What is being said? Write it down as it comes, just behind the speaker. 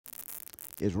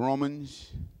is Romans,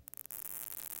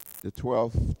 the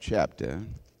 12th chapter,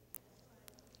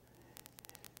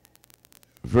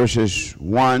 verses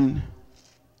 1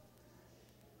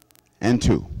 and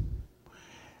 2.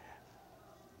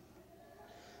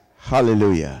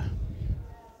 Hallelujah.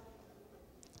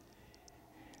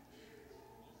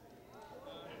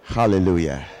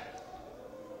 Hallelujah.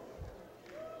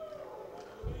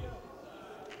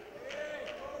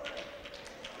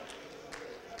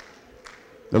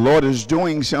 The Lord is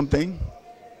doing something.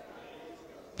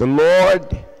 The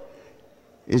Lord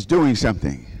is doing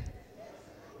something.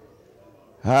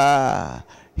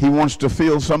 He wants to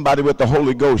fill somebody with the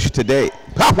Holy Ghost today.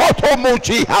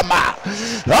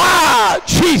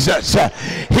 Jesus.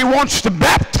 He wants to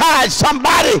baptize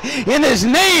somebody in his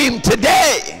name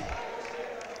today.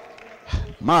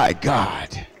 My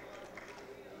God.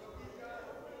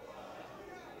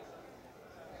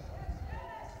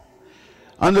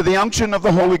 Under the unction of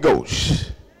the Holy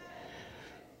Ghost,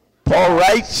 Paul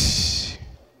writes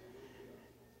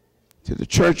to the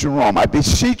church in Rome, I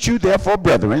beseech you, therefore,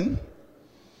 brethren,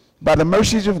 by the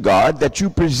mercies of God, that you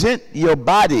present your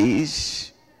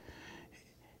bodies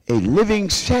a living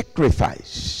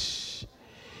sacrifice,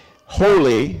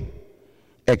 holy,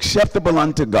 acceptable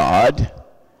unto God,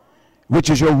 which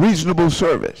is your reasonable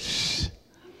service.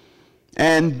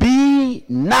 And be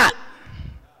not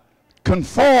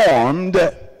conformed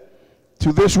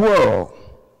to this world,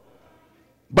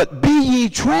 but be ye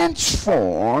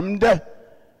transformed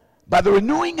by the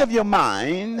renewing of your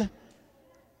mind,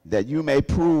 that you may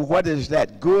prove what is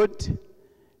that good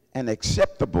and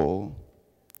acceptable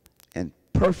and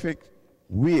perfect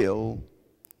will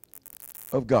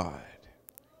of God.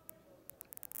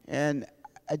 And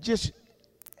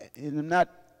I'm not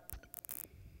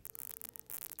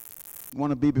want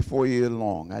to be before you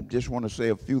long. I just want to say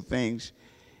a few things,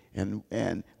 and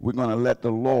we're going to let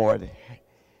the Lord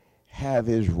have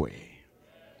his way.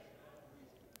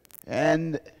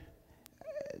 And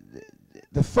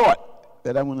the thought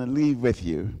that I want to leave with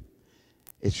you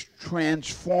is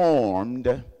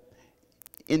transformed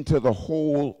into the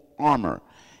whole armor.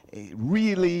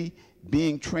 Really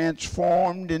being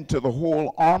transformed into the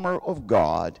whole armor of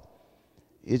God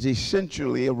is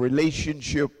essentially a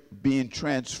relationship being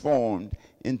transformed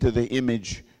into the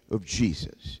image of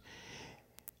Jesus.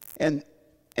 And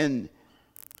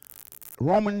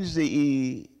Romans,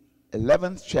 the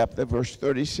 11th chapter, verse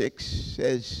 36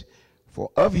 says, for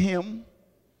of him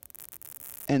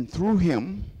and through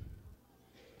him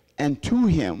and to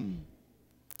him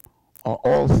are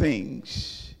all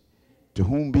things, to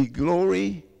whom be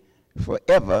glory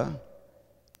forever.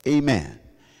 Amen.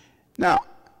 Now,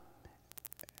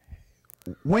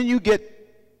 when you get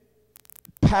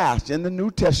past in the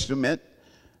New Testament,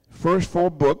 first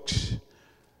 4 books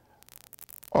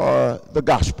are the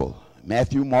gospel: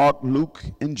 Matthew, Mark, Luke,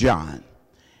 and John.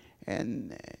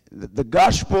 And the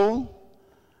gospel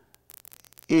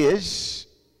is,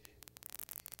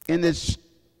 in its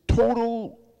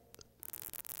total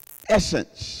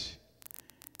essence,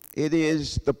 it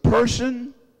is the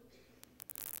person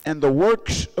and the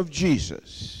works of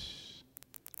Jesus.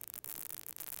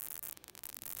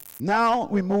 Now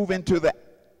we move into the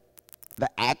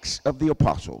Acts of the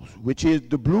Apostles, which is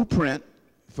the blueprint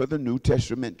for the New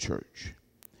Testament church.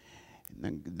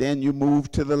 And then you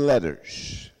move to the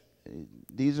letters.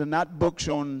 These are not books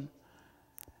on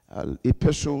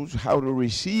epistles, how to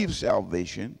receive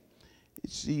salvation.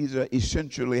 These are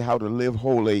essentially how to live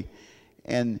holy,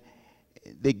 and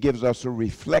they gives us a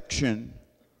reflection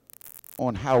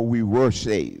on how we were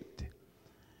saved.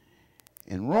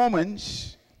 In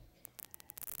Romans,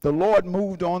 the Lord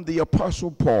moved on the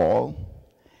Apostle Paul,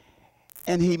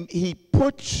 and he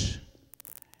puts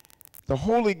the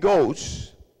Holy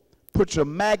Ghost, puts a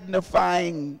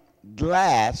magnifying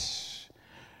glass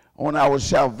on our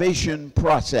salvation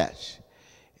process.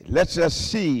 It lets us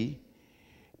see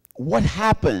what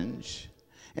happens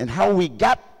and how we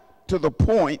got to the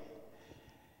point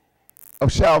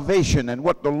of salvation and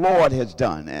what the Lord has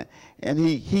done. And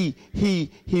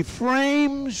he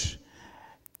frames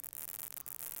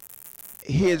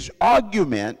his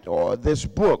argument, or this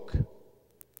book,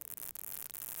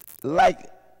 like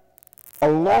a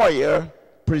lawyer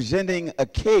presenting a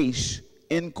case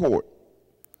in court.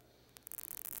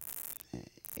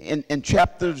 In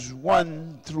chapters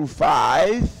 1 through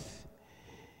 5,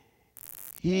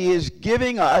 he is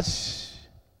giving us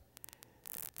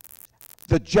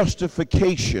the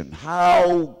justification,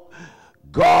 how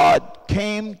God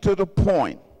came to the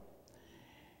point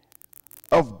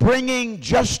of bringing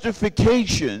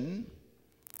justification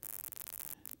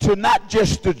to not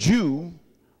just the Jew,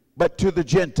 but to the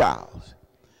Gentiles.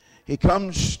 He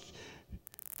comes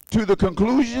to the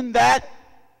conclusion that,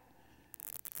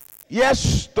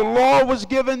 yes, the law was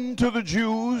given to the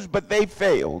Jews, but they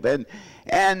failed.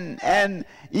 And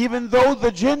even though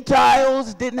the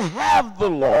Gentiles didn't have the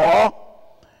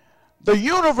law, the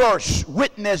universe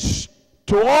witnessed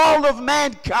to all of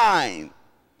mankind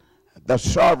the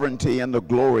sovereignty and the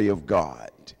glory of God.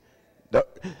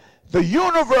 The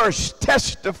universe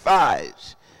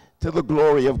testifies to the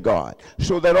glory of God,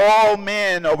 so that all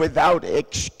men are without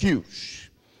excuse.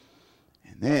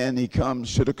 And then he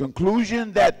comes to the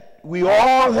conclusion that we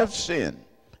all have sinned,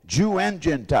 Jew and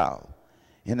Gentile,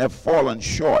 and have fallen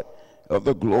short of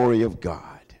the glory of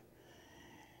God.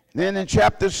 And then in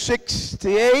chapter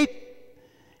 68,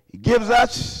 he gives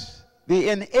us the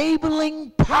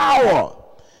enabling power.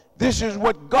 This is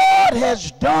what God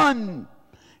has done,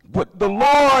 what the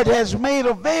Lord has made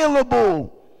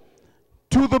available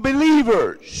to the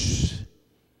believers.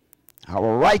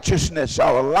 Our righteousness,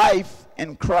 our life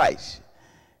in Christ.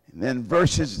 And then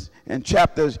verses in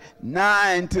chapters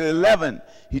 9 to 11,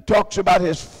 he talks about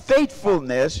his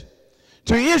faithfulness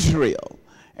to Israel.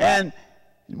 And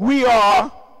we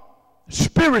are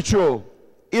spiritual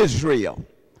Israel.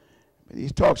 But he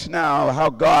talks now how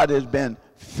God has been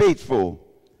faithful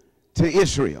to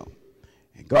Israel.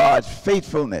 And God's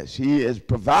faithfulness, he has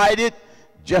provided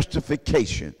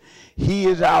justification. He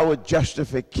is our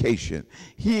justification.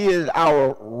 He is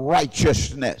our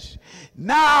righteousness.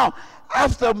 Now,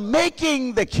 after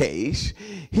making the case,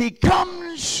 he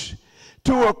comes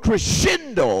to a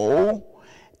crescendo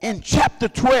in chapter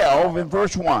 12 in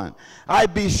verse 1. I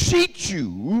beseech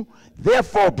you,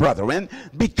 therefore, brethren,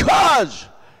 because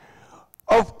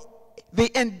of the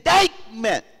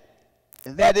indictment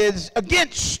that is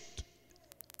against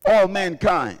all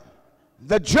mankind,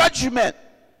 the judgment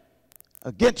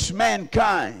against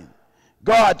mankind,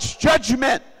 God's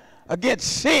judgment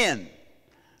against sin,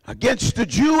 against the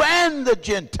Jew and the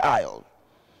Gentile,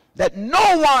 that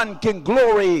no one can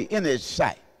glory in his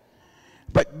sight.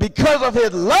 But because of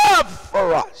his love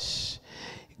for us,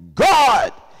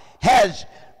 God has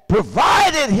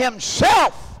provided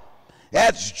himself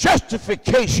as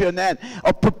justification and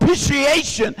a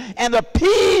propitiation and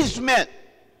appeasement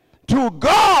to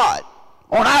God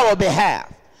on our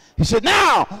behalf. He said,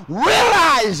 now,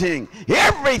 realizing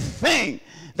everything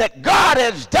that God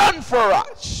has done for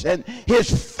us and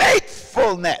his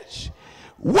faithfulness,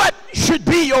 what should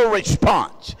be your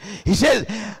response? He says,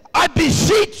 I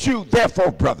beseech you,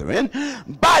 therefore, brethren,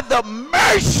 by the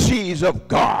mercies of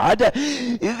God,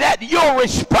 that your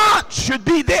response should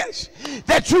be this,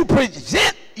 that you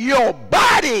present your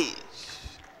bodies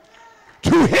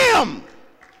to him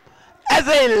as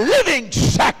a living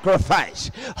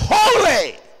sacrifice,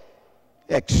 holy,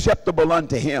 acceptable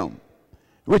unto him,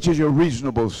 which is your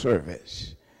reasonable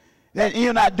service. That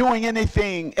you're not doing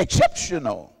anything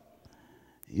exceptional.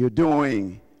 You're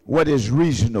doing what is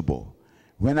reasonable.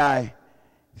 When I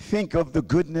think of the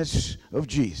goodness of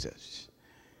Jesus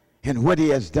and what he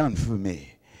has done for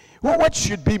me, well, what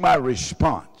should be my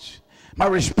response? My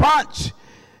response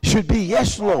should be,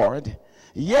 yes, Lord,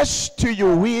 yes to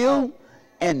your will,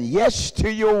 and yes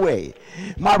to your way.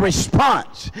 My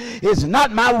response is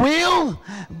not my will,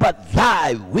 but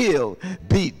thy will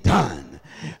be done.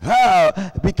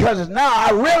 Because now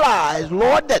I realize,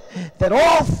 Lord, that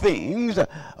all things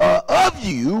of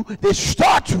you, this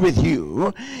starts with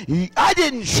you. I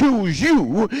didn't choose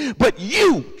you, but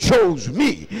you chose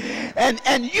me.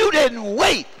 And you didn't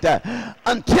wait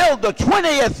until the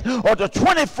 20th or the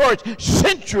 21st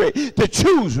century to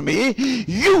choose me.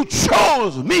 You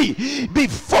chose me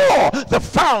before the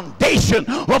foundation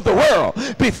of the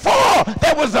world. Before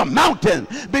there was a mountain.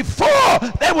 Before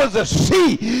there was a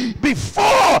sea.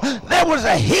 Before there was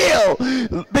a hill,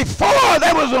 before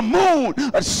there was a moon,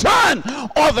 a sun,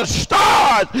 or the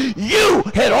stars, you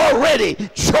had already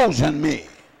chosen me.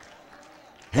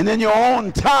 And in your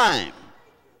own time,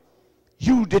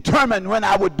 you determined when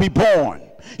I would be born.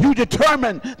 You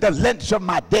determined the lengths of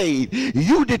my days.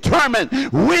 You determined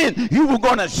when you were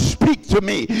going to speak to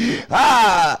me.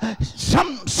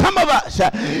 Some of us,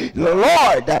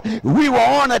 Lord, we were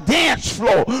on a dance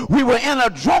floor. We were in a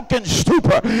drunken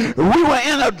stupor. We were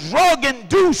in a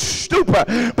drug-induced stupor.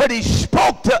 But he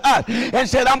spoke to us and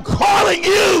said, I'm calling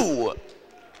you,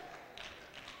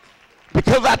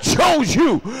 because I chose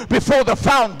you before the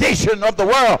foundation of the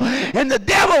world. And the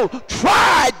devil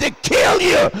tried to kill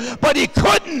you, but he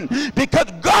couldn't, because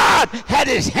God had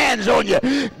his hands on you.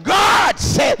 God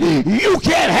said, you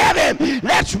can't have him.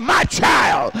 That's my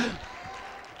child.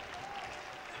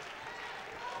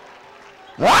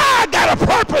 I got a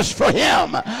purpose for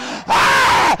him.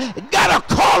 I got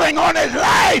a calling on his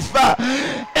life.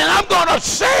 And I'm going to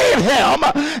save him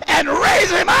and raise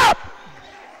him up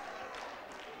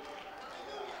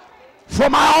for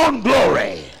my own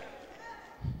glory.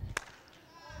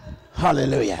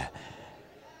 Hallelujah.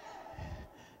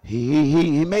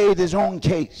 He made his own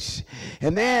case.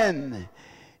 And then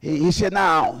he said,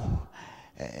 now,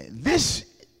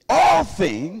 all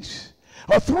things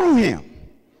are through him.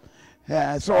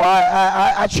 So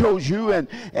I chose you, and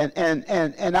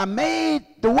I made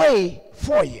the way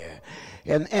for you.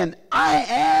 And I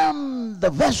am the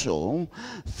vessel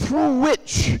through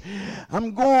which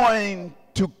I'm going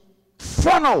to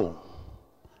funnel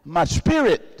my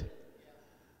spirit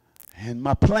and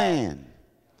my plan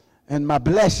and my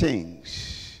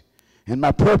blessings and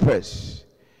my purpose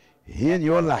in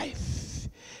your life.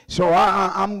 So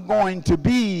I'm going to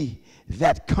be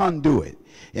that conduit.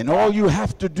 And all you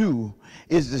have to do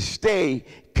is to stay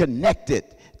connected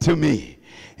to me.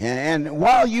 And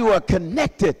while you are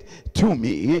connected to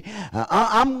me,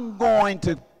 I'm going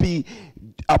to be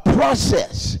a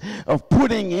process of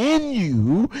putting in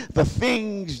you the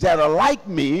things that are like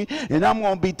me, and I'm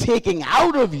going to be taking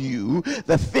out of you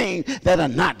the things that are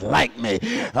not like me.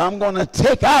 I'm going to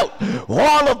take out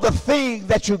all of the things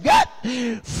that you got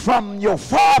from your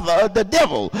father, the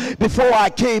devil, before I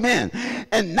came in.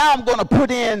 And now I'm going to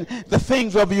put in the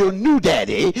things of your new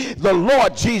daddy, the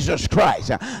Lord Jesus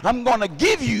Christ. I'm going to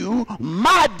give you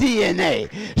my DNA.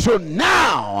 So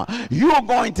now you're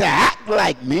going to act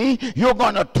like me. You're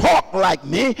going to talk like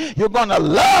me. You're going to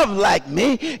love like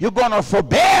me. You're going to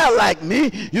forbear like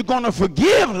me. You're going to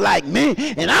forgive like me.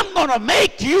 And I'm going to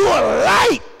make you a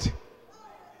light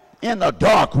in a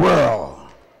dark world.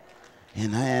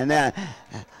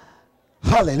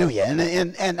 Hallelujah.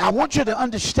 And I want you to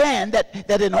understand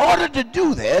that in order to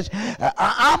do this,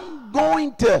 I'm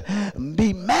going to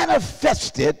be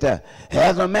manifested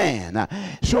as a man.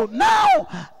 So now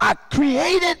I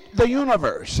created the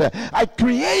universe. I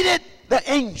created the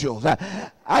angels.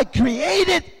 I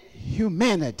created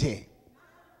humanity.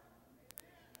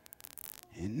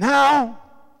 And now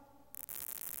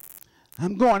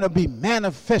I'm going to be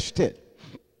manifested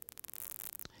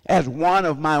as one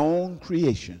of my own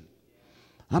creation.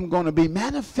 I'm going to be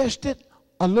manifested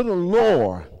a little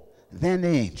lower than the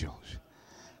angels.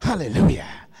 Hallelujah.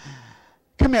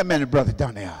 Come here a minute, Brother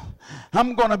Donnell.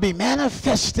 I'm going to be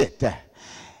manifested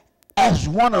as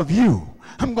one of you.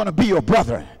 I'm going to be your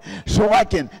brother so I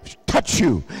can touch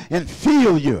you and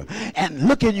feel you and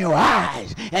look in your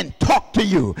eyes and talk to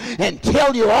you and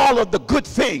tell you all of the good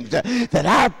things that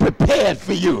I've prepared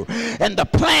for you and the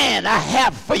plan I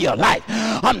have for your life.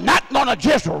 I'm not going to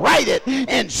just write it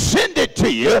and send it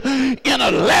to you in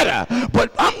a letter,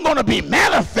 but I'm going to be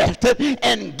manifested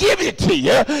and give it to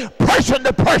you person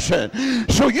to person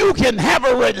so you can have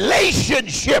a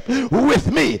relationship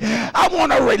with me. I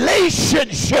want a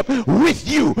relationship with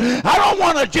you. I don't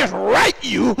want to just write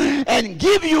you and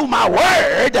give you my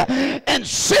word and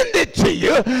send it to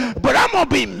you, but I'm going to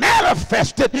be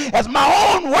manifested as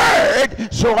my own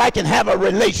word so I can have a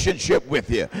relationship with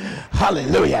you.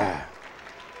 Hallelujah.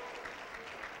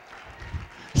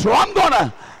 So I'm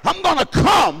gonna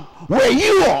come where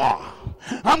you are.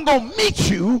 I'm going to meet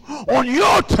you on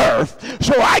your turf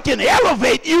so I can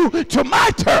elevate you to my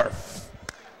turf.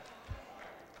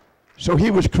 So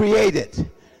he was created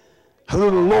a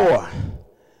little lower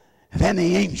than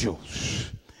the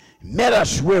angels, met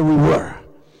us where we were.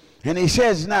 And he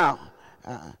says, now,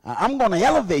 I'm going to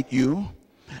elevate you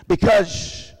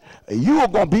because you are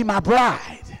going to be my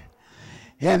bride.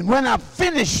 And when I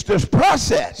finish this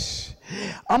process,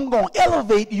 I'm going to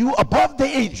elevate you above the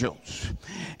angels.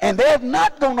 And there's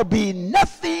not going to be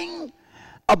nothing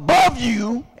above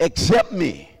you except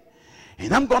me.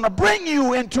 And I'm going to bring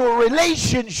you into a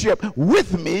relationship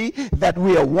with me that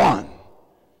we are one.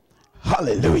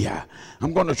 Hallelujah.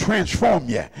 I'm going to transform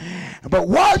you. But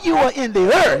while you are in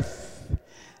the earth,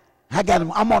 I'm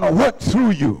going to work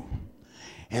through you.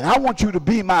 And I want you to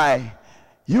be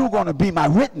you're going to be my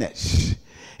witness.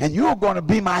 And you're going to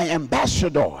be my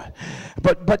ambassador.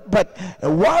 But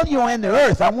while you're in the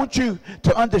earth, I want you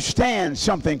to understand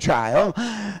something, child,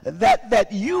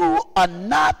 that you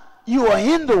are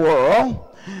in the world,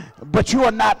 but you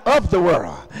are not of the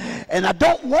world. And I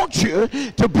don't want you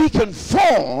to be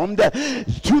conformed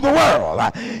to the world.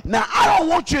 Now, I don't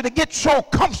want you to get so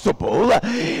comfortable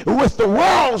with the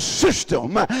world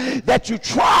system that you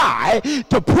try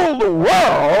to pull the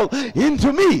world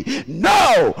into me.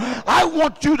 No, I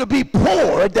want you to be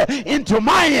poured into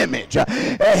my image.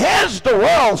 Here's the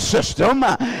world system,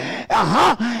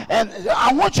 And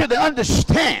I want you to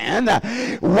understand,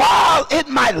 while it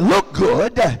might look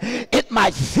good, it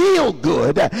might feel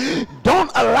good,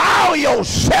 don't allow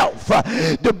yourself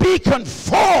to be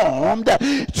conformed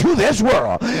to this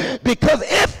world. Because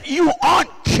if you aren't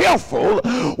careful,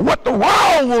 what the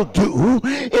world will do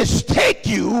is take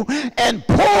you and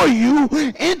pour you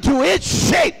into its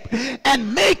shape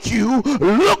and make you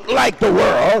look like the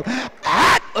world,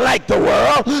 act like the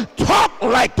world, talk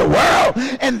like the world,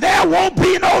 and there won't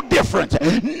be no difference.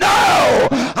 No,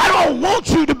 I don't want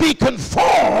you to be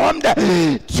conformed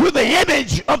to the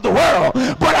image of the world,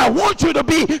 but I want you to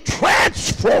be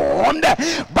transformed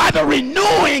by the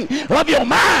renewing of your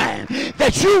mind,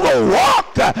 that you will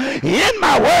walk in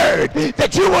my word,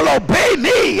 that you will obey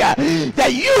me,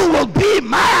 that you will be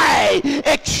my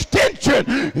extension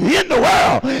in the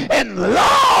world. And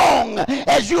long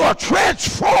as you are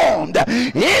transformed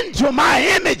into my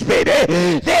image,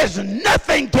 baby, there's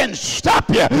nothing can stop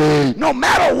you. No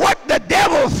matter what the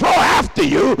devil throw after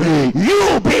you,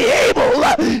 you'll be able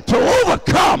to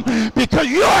overcome, because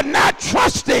you are not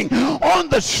trusting on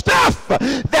the stuff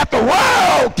that the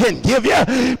world can give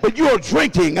you, but you're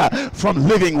drinking from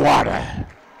living water.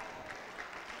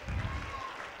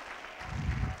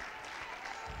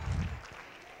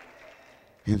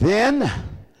 And then,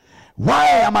 why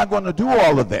am I going to do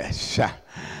all of this?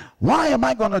 Why am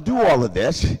I going to do all of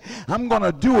this? I'm going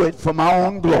to do it for my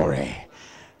own glory.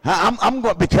 I'm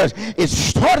going, because it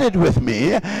started with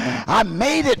me. I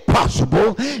made it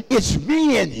possible. It's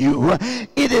me and you.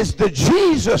 It is the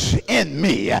Jesus in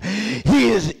me. He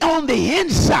is on the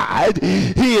inside.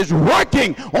 He is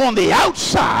working on the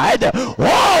outside.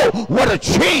 Oh, what a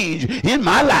change in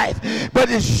my life. But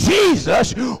it's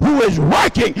Jesus who is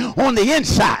working on the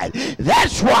inside.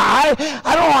 That's why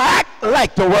I don't act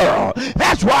like the world.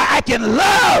 That's why I can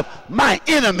love my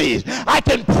enemies. I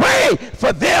can pray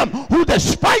for them who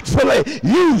despitefully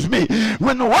use me.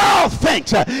 When the world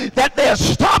thinks that they're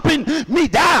stomping me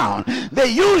down, they're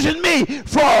using me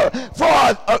for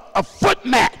a foot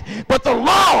mat, but the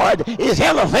Lord is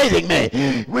elevating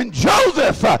me. When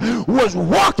Joseph was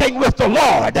walking with the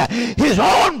Lord, his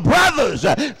own brothers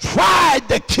tried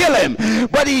to kill him,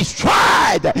 but he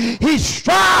strived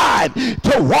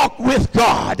to walk with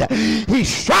God. He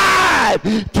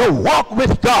strived to walk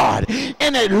with God,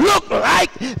 and it looked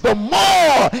like the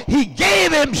more he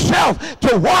gave himself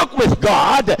to walk with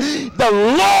God, the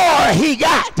more he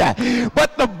got.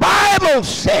 But the Bible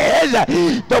says,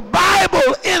 the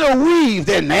Bible interweaved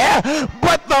in there,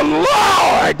 but the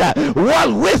Lord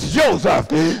was with Joseph.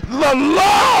 The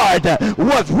Lord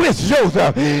was with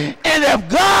Joseph. And if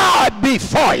God be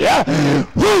for you,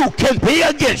 who can be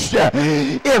against you?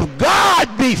 If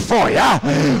God be for you,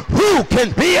 who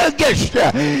can be against you?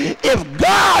 If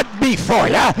God be for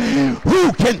you,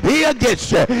 who can be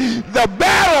against you? The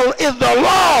battle is the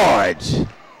Lord's.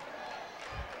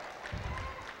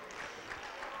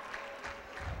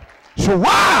 So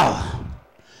while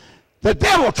the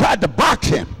devil tried to box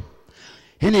him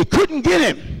and he couldn't get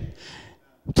him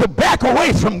to back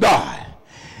away from God,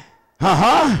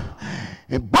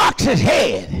 and box his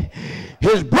head,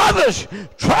 his brothers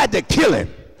tried to kill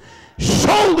him,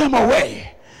 sold him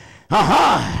away.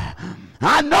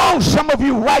 I know some of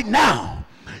you right now,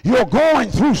 you're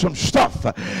going through some stuff.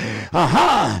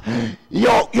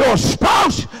 Your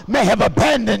spouse may have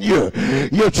abandoned you.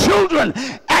 Your children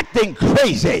acting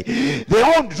crazy.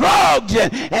 They're on drugs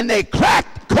and they crack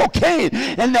cocaine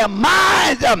and their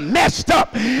minds are messed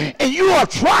up. And you are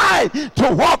trying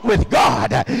to walk with God.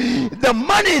 The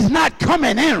money's not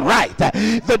coming in right.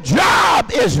 The job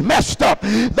is messed up.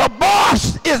 The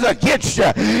boss is against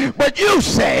you. But you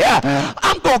say,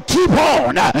 I'm going to keep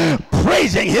on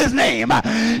praising his name.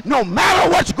 No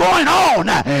matter what's going on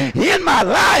in my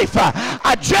life,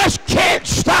 I just can't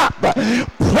stop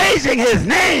praising his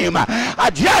name. I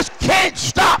just can't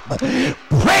stop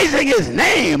praising his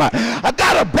name. I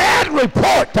got a bad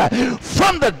report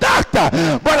from the doctor,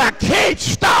 but I can't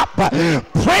stop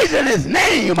praising his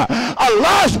name. I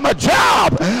lost my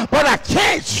job, but I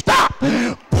can't stop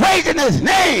praising his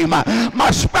name.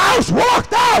 My spouse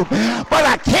walked out, but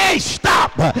I can't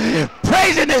stop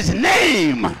praising his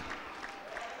name.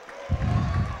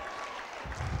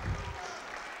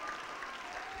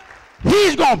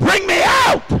 He's going to bring me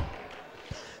out.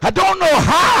 I don't know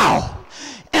how,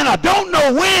 and I don't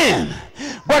know when,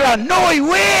 but I know he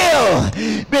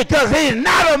will, because he's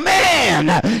not a man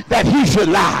that he should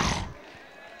lie.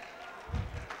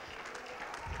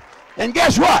 And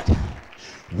guess what?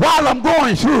 While I'm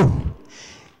going through,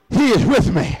 he is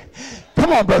with me.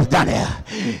 Come on, Brother Daniel.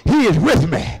 He is with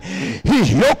me.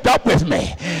 He's yoked up with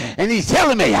me. And he's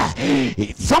telling me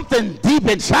something deep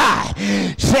inside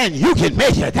saying you can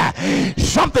make it.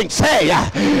 Something say,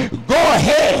 go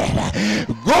ahead,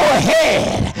 go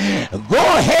ahead, go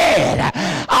ahead.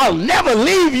 I'll never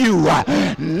leave you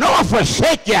nor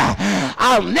forsake you.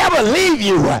 I'll never leave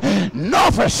you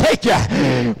nor forsake you.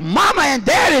 Mama and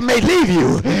daddy may leave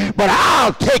you, but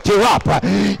I'll take you up.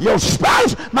 Your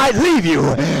spouse might leave you,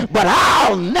 but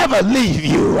I'll never leave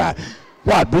you.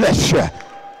 God bless you.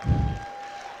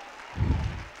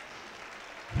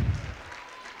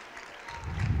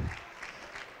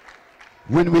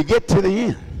 When we get to the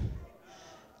end,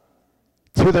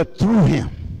 to the through him,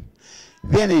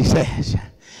 then he says,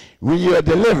 when you are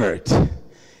delivered,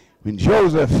 when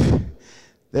Joseph,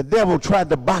 the devil tried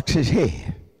to box his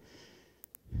head,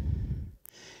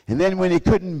 and then when he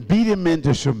couldn't beat him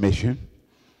into submission,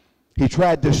 he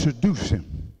tried to seduce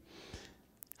him.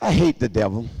 I hate the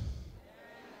devil.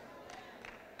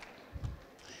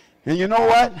 And you know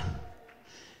what?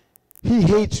 He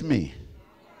hates me.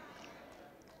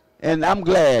 And I'm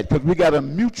glad, because we got a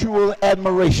mutual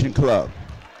admiration club.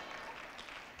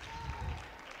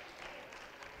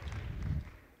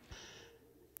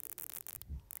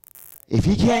 If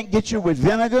he can't get you with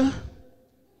vinegar,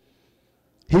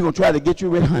 he's going to try to get you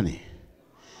with honey.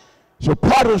 So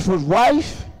Potiphar's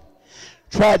wife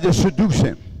tried to seduce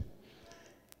him.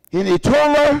 And he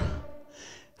told her,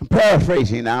 I'm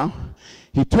paraphrasing now,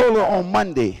 he told her on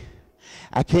Monday,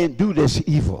 I can't do this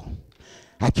evil.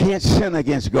 I can't sin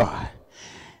against God.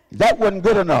 That wasn't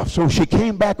good enough, so she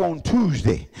came back on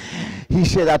Tuesday. He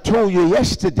said, I told you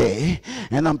yesterday,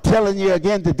 and I'm telling you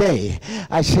again today.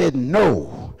 I said,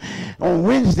 no. On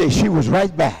Wednesday, she was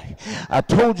right back. I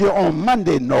told you on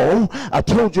Monday, no. I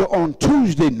told you on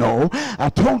Tuesday, no. I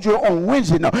told you on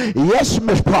Wednesday, no. Yes,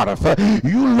 Miss Potiphar,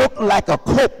 you look like a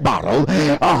Coke bottle.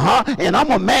 And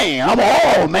I'm a man. I'm an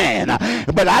all man.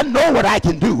 But I know what I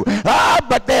can do.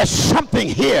 But there's something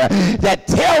here that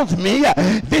tells me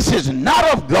this is not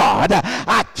of God.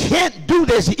 I can't do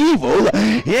this evil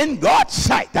in God's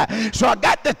sight. So I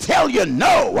got to tell you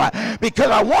no, because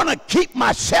I want to keep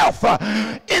myself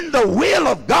in the will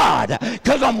of God,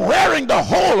 because I'm wearing the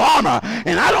whole armor,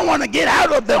 and I don't want to get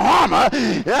out of the armor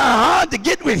to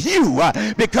get with you,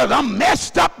 because I'm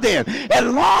messed up then. As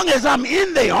long as I'm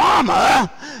in the armor,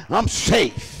 I'm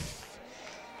safe.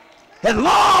 As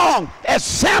long as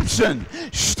Samson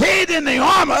stayed in the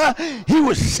armor, he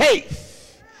was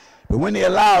safe. But when he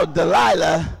allowed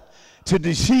Delilah to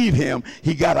deceive him,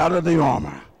 he got out of the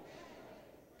armor.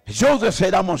 Joseph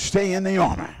said, I'm going to stay in the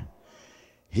armor.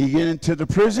 He get into the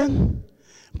prison,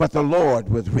 but the Lord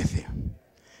was with him.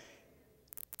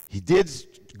 He did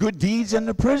good deeds in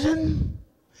the prison.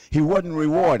 He wasn't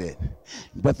rewarded,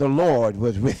 but the Lord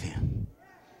was with him.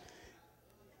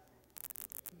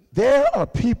 There are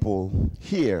people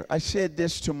here. I said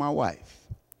this to my wife.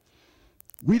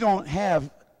 We don't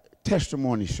have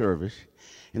testimony service,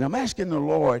 and I'm asking the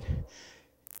Lord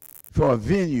for a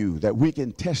venue that we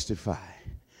can testify,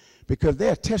 because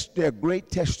there are great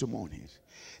testimonies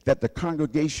that the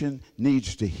congregation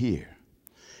needs to hear.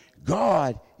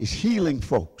 God is healing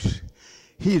folks.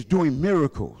 He is doing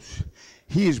miracles.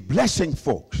 He is blessing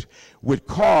folks with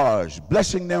cars,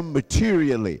 blessing them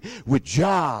materially, with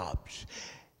jobs.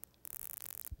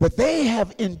 But they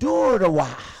have endured a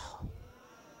while.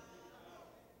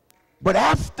 But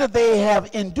after they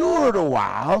have endured a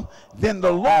while, then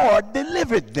the Lord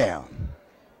delivered them.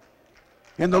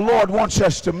 And the Lord wants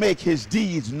us to make his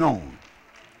deeds known.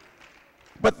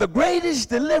 But the greatest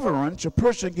deliverance a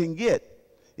person can get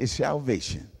is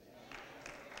salvation.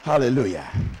 Hallelujah.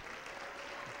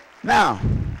 Now,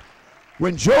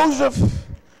 when Joseph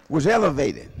was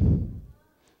elevated,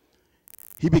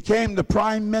 he became the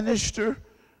prime minister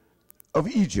of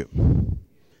Egypt.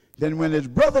 Then when his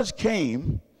brothers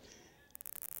came,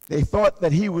 they thought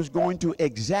that he was going to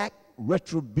exact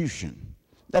retribution.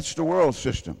 That's the world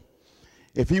system.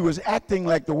 If he was acting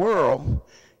like the world,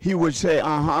 he would say,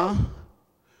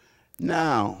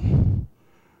 now,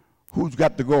 who's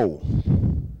got the gold?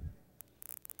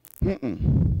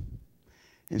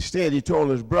 Instead, he told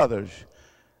his brothers,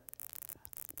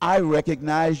 I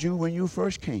recognized you when you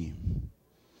first came.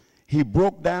 He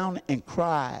broke down and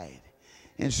cried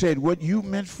and said, what you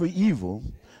meant for evil,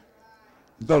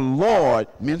 the Lord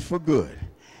meant for good.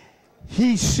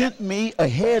 He sent me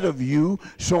ahead of you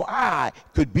so I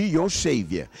could be your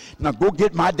savior. Now go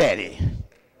get my daddy.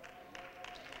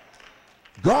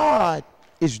 God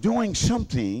is doing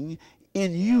something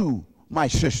in you, my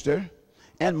sister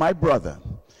and my brother.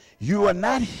 You are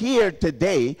not here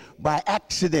today by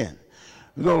accident.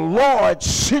 The Lord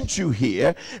sent you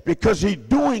here because he's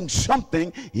doing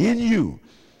something in you.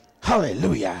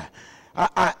 Hallelujah.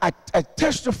 I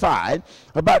testified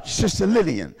about Sister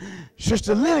Lillian.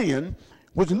 Sister Lillian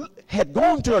had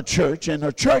gone to a church, and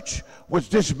her church was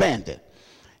disbanded.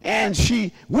 And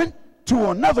she went to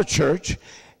another church,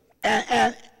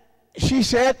 and she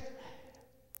said,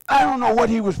 I don't know what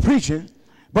he was preaching,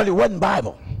 but it wasn't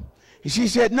Bible. She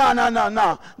said, no,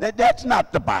 that's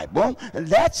not the Bible.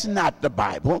 That's not the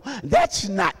Bible. That's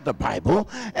not the Bible.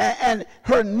 And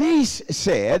her niece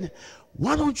said,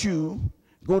 why don't you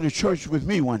go to church with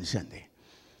me one Sunday?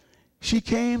 She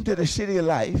came to the City of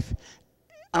Life.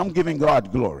 I'm giving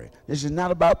God glory. This is not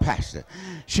about pastor.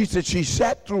 She said she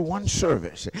sat through one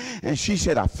service, and she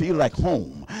said, I feel like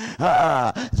home.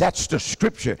 That's the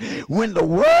scripture. When the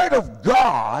word of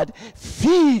God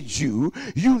feeds you,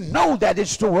 you know that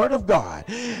it's the word of God.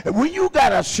 When you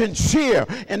got a sincere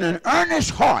and an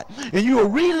earnest heart, and you are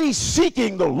really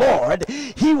seeking the Lord,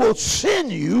 he will send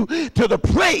you to the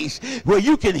place where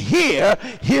you can hear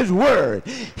his word.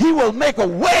 He will make a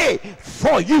way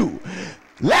for you.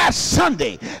 Last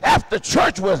Sunday, after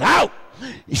church was out,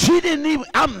 she didn't even,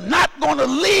 I'm not going to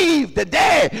leave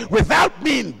today without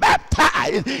being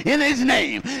baptized in his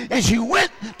name. And she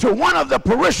went to one of the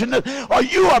parishioners, are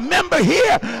you a member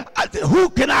here?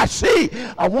 Who can I see?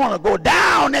 I want to go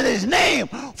down in his name,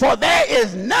 for there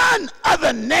is none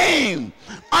other name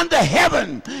under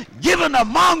heaven given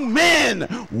among men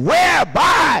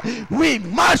whereby we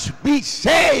must be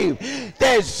saved.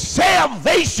 There's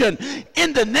salvation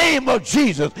in the name of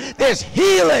Jesus. There's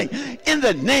healing in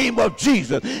the name of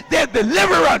Jesus. There's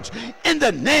deliverance in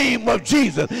the name of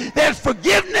Jesus. There's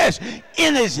forgiveness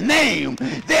in his name.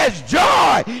 There's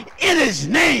joy in his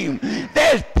name.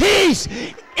 There's peace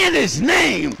in his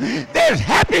name. There's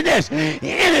happiness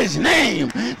in his name.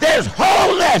 There's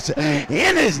wholeness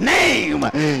in his name.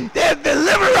 There's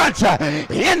deliverance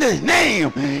in his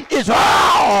name. It's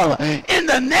all in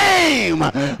the name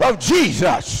of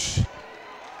Jesus.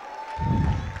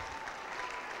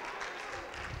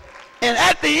 And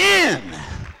at the end,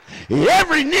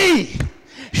 every knee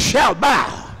shall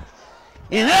bow,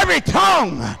 and every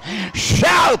tongue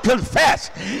shall confess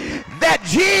that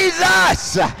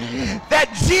Jesus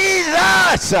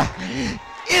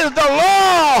is the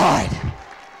Lord.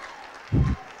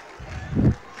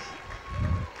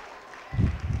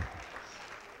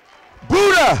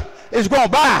 Buddha is going to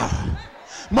bow.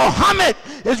 Muhammad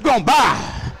is going to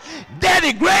bow.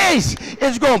 Daddy Grace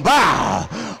is going to bow.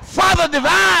 Father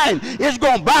Divine is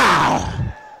going to bow.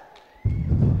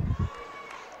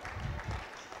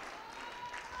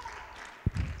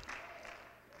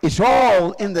 It's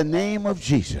all in the name of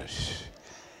Jesus.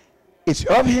 It's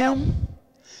of him,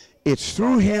 it's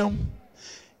through him,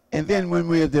 and then when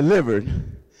we are delivered,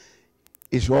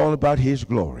 it's all about his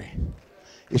glory.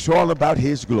 It's all about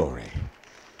his glory.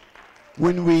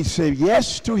 When we say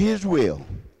yes to his will,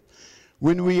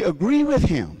 when we agree with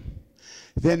him,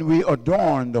 then we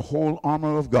adorn the whole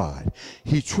armor of God.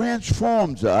 He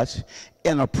transforms us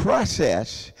in a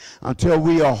process until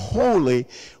we are wholly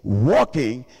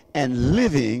walking and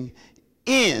living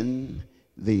in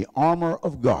the armor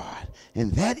of God.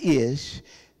 And that is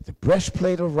the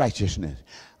breastplate of righteousness.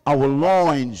 Our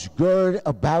loins gird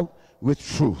about with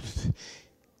truth.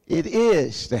 It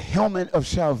is the helmet of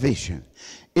salvation.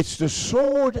 It's the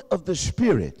sword of the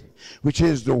Spirit, which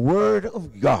is the word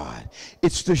of God.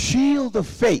 It's the shield of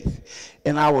faith,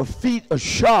 and our feet are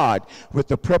shod with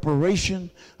the preparation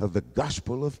of the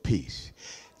gospel of peace.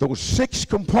 Those 6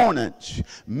 components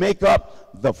make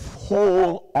up the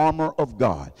whole armor of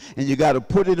God. And you got to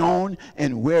put it on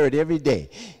and wear it every day.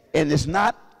 And it's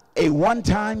not a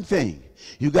one-time thing.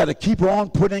 You got to keep on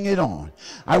putting it on.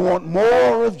 I want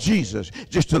more of Jesus,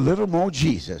 just a little more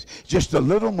Jesus, just a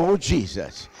little more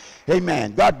Jesus.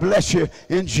 Amen. God bless you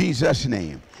in Jesus'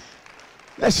 name.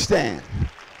 Let's stand.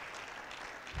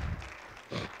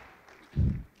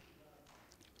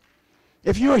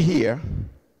 If you're here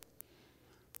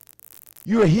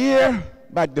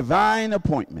by divine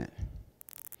appointment.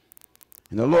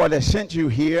 And the Lord has sent you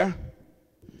here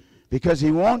because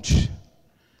he wants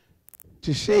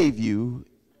to save you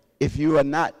if you are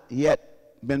not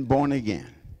yet been born again.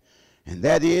 And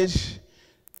that is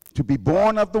to be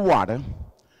born of the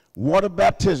water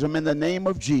baptism in the name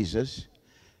of Jesus,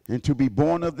 and to be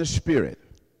born of the Spirit.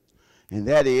 And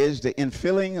that is the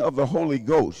infilling of the Holy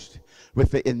Ghost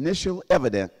with the initial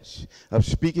evidence of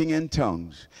speaking in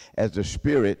tongues as the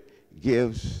Spirit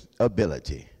gives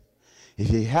ability. If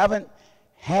you haven't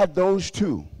had those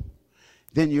two,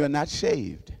 then you are not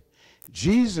saved.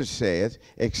 Jesus says,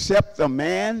 except a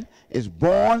man is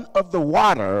born of the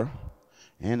water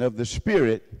and of the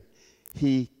Spirit,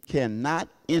 he cannot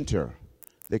enter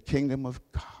the kingdom of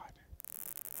God.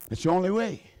 It's the only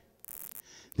way.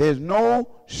 There's no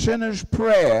sinner's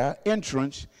prayer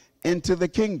entrance into the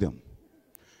kingdom.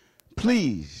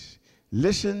 Please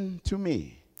listen to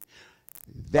me.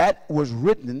 That was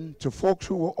written to folks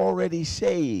who were already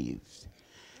saved.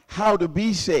 How to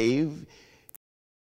be saved